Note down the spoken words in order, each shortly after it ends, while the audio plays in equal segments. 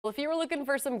Well, if you were looking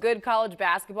for some good college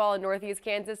basketball in Northeast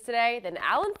Kansas today, then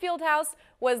Allen Fieldhouse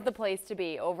was the place to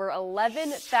be. Over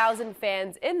 11,000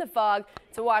 fans in the fog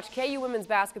to watch KU women's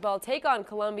basketball take on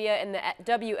Columbia in the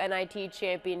WNIT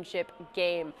championship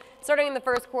game. Starting in the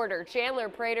first quarter, Chandler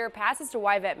Prater passes to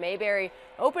Yvette Mayberry,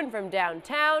 open from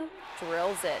downtown,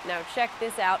 drills it. Now check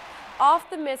this out. Off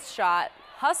the missed shot,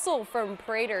 hustle from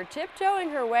Prater,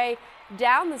 tiptoeing her way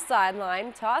down the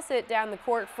sideline, toss it down the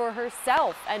court for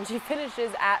herself, and she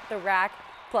finishes at the rack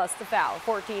plus the foul.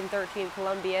 14-13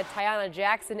 Columbia. Tiana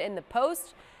Jackson in the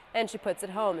post, and she puts it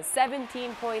home.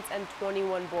 17 points and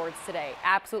 21 boards today.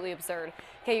 Absolutely absurd.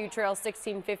 KU trails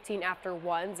 16-15 after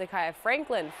one. Zakiya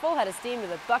Franklin, full head of steam to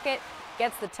the bucket,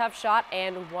 gets the tough shot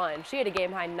and one. She had a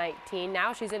game-high 19.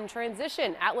 Now she's in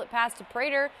transition. Outlet pass to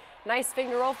Prater. Nice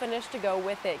finger roll finish to go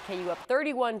with it. KU up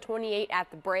 31-28 at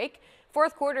the break.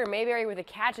 Fourth quarter, Mayberry with a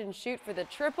catch and shoot for the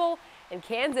triple, and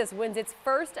Kansas wins its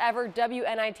first ever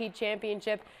WNIT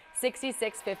championship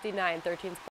 66-59. 13